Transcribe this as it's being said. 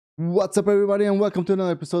What's up, everybody, and welcome to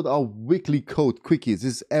another episode of Weekly Code Quickies.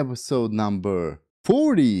 This is episode number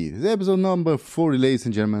 40. This is episode number 40, ladies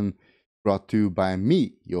and gentlemen, brought to you by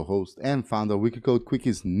me, your host and founder of Weekly Code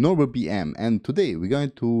Quickies, Norbert BM. And today we're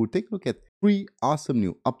going to take a look at 3 awesome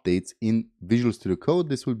new updates in Visual Studio Code.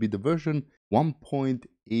 This will be the version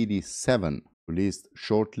 1.87, released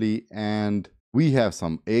shortly, and we have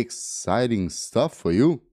some exciting stuff for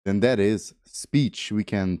you. And that is speech. We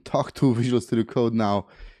can talk to Visual Studio Code now,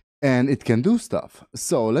 and it can do stuff.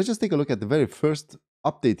 So let's just take a look at the very first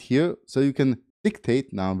update here. So you can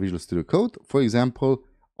dictate now Visual Studio Code. For example,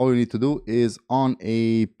 all you need to do is on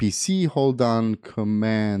a PC, hold down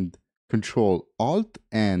Command, Control, Alt,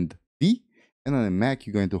 and V. And on a Mac,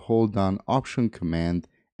 you're going to hold down Option, Command,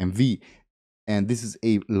 and V. And this is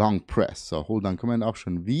a long press. So hold down Command,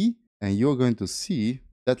 Option, V, and you're going to see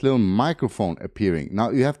that little microphone appearing.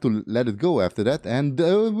 Now you have to let it go after that, and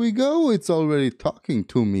there we go. It's already talking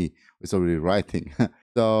to me. It's already writing.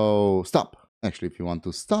 So stop. Actually, if you want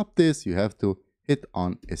to stop this, you have to hit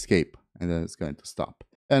on escape, and then it's going to stop.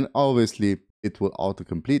 And obviously, it will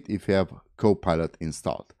autocomplete if you have Copilot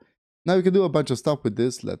installed. Now you can do a bunch of stuff with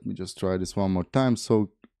this. Let me just try this one more time.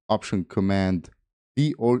 So Option Command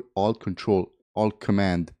V or Alt Control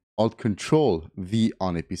Command Alt Control V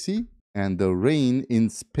on a PC. And the rain in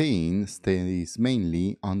Spain stays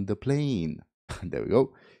mainly on the plane. There we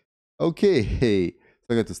go. Okay, so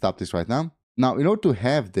I'm going to stop this right now. Now, in order to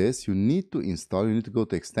have this, you need to go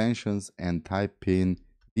to extensions and type in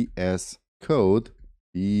VS Code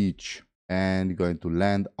each. And you're going to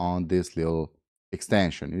land on this little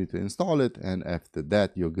extension. You need to install it, and after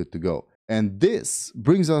that, you're good to go. And this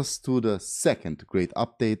brings us to the second great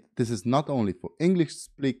update. This is not only for English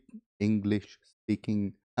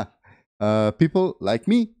speaking people like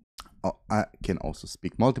me. I can also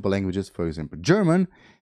speak multiple languages, for example, German,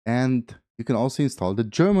 and you can also install the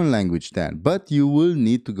German language then. But you will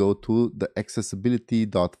need to go to the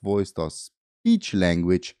accessibility.voice.speech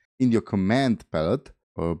language in your command palette,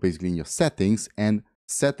 or basically in your settings, and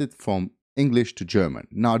set it from English to German.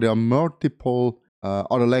 Now, there are multiple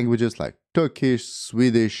other languages like Turkish,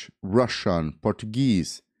 Swedish, Russian,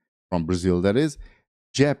 Portuguese, from Brazil that is,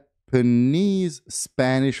 Japanese,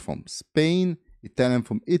 Spanish from Spain, Italian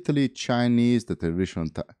from Italy, Chinese, the traditional,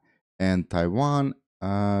 and Taiwan.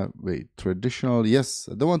 Traditional, yes,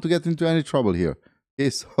 I don't want to get into any trouble here. Okay,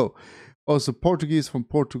 so also Portuguese from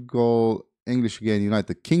Portugal, English again,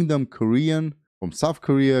 United Kingdom, Korean from South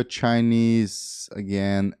Korea, Chinese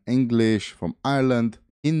again, English from Ireland,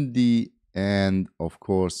 Hindi, and of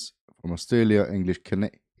course from Australia, English,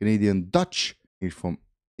 Canadian, Dutch, English from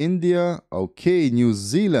India, okay, New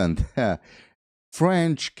Zealand,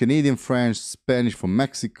 French, Canadian French, Spanish from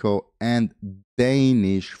Mexico, and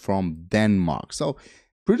Danish from Denmark. So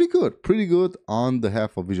pretty good on the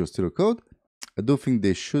half of Visual Studio Code. I do think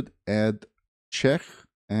they should add Czech,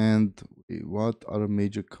 and what other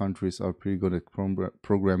major countries are pretty good at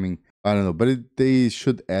programming? I don't know, but they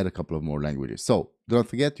should add a couple of more languages. So don't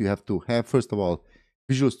forget, you have to have, first of all,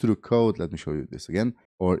 Visual Studio Code. Let me show you this again.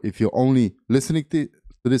 Or if you're only listening to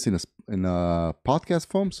this in a podcast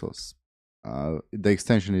form, so the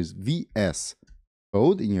extension is VS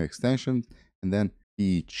Code in your extension, and then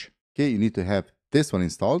each. Okay, you need to have this one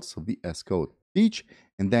installed, so VS Code each,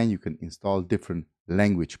 and then you can install different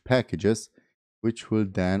language packages, which will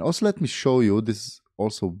then also, let me show you, this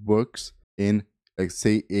also works in, like,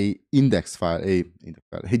 say, a index file, a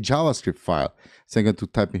JavaScript file. So I'm going to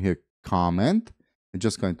type in here comment. I'm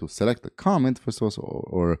just going to select the comment first of all,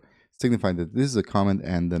 or signifying that this is a comment,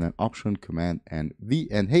 and then an Option, Command, and V,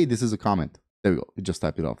 and hey, this is a comment. There we go. It just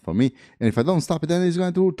typed it out for me. And if I don't stop it, then it's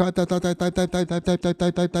going to type. Okay,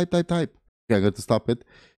 I'm going to stop it.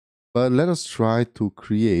 But let us try to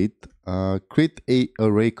create a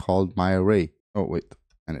array called myArray. Oh wait,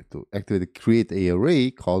 I need to activate the create a array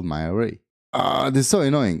called myArray. This is so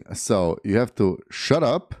annoying. So you have to shut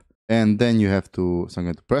up, and then you have to. So I'm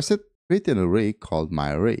going to press it. Create an array called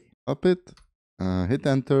myArray. Up it. Hit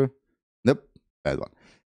enter. Nope, bad one.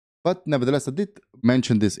 But nevertheless, I did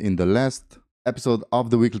mention this in the last episode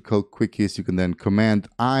of the Weekly Code Quickies. You can then Command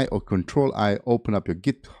I or Control I, open up your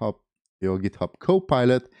GitHub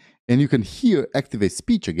Copilot, and you can here activate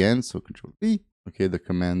speech again. So Control V. Okay, the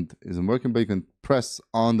command isn't working, but you can press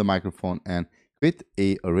on the microphone and create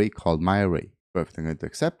a array called myArray. Perfect. I'm going to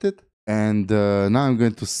accept it, and now I'm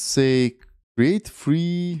going to say create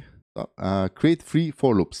free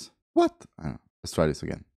for loops. What? Let's try this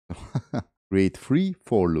again. Create free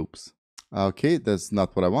for loops. Okay, that's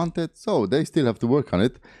not what I wanted, so they still have to work on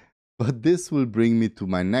it. But this will bring me to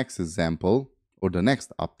my next example, or the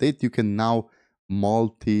next update. You can now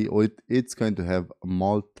it's going to have a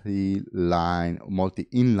multi-line,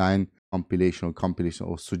 multi-inline compilation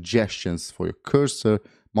or suggestions for your cursor,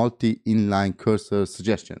 multi-inline cursor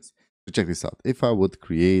suggestions. So check this out. If I would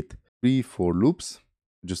create 3 for loops,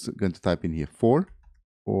 I'm just going to type in here 4,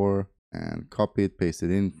 and copy it, paste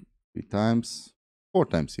it in 3 times, 4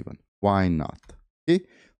 times even. Why not? Okay.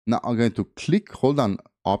 Now I'm going to hold down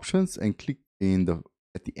options and click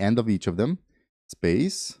at the end of each of them,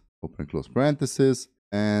 space, open and close parentheses,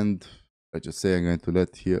 and let's just say I'm going to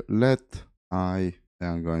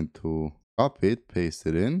I'm going to copy it, paste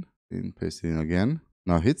it in, paste it in again.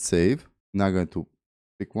 Now hit save. Now I'm going to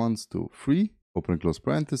click 1, 2, 3, open and close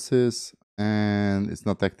parentheses, and it's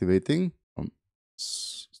not activating from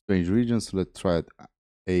strange regions. So let's try it.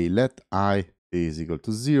 Let I is equal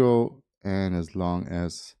to 0, and as long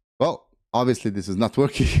as, well, obviously this is not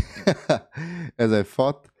working as I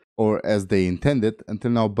thought or as they intended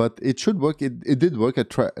until now, but it should work. It did work. I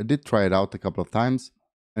did try it out a couple of times,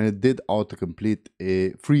 and it did autocomplete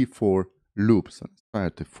a 3 for loop. So let's try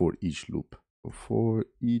it for each loop. So for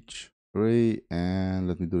each array, and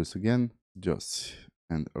let me do this again. Just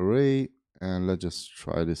an array, and let's just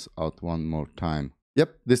try this out one more time.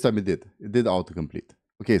 Yep, this time it did. It did autocomplete.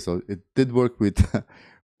 Okay, so it did work with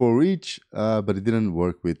for each, but it didn't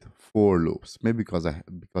work with 4 loops. Maybe because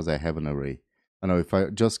I have an array. I know if I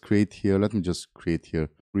just create here, let me just create here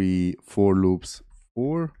 3 for loops,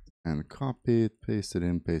 4, and copy it, paste it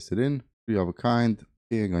in, 3 of a kind.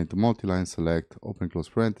 Okay, I'm going to multi-line select, open close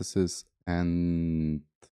parentheses, and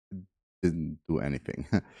it didn't do anything.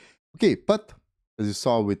 Okay, but as you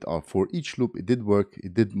saw with our for each loop, it did work.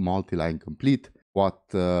 It did multi-line complete.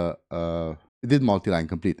 It did multi-line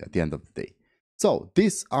complete at the end of the day. So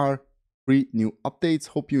these are 3 new updates.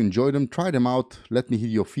 Hope you enjoyed them. Try them out. Let me hear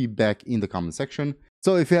your feedback in the comment section.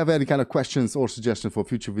 So if you have any kind of questions or suggestions for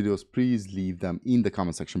future videos, please leave them in the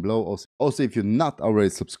comment section below. Also, if you're not already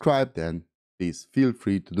subscribed, then please feel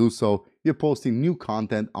free to do so. We're posting new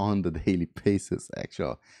content on the daily basis,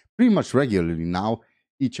 actually, pretty much regularly now,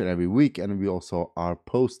 each and every week. And we also are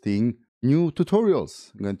posting new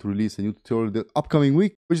tutorials. I'm going to release a new tutorial the upcoming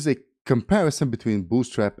week, which is a comparison between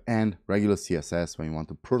Bootstrap and regular CSS when you want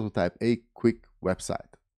to prototype a quick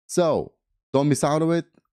website. So don't miss out on it.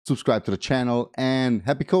 Subscribe to the channel, and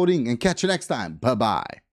happy coding, and catch you next time. Bye-bye.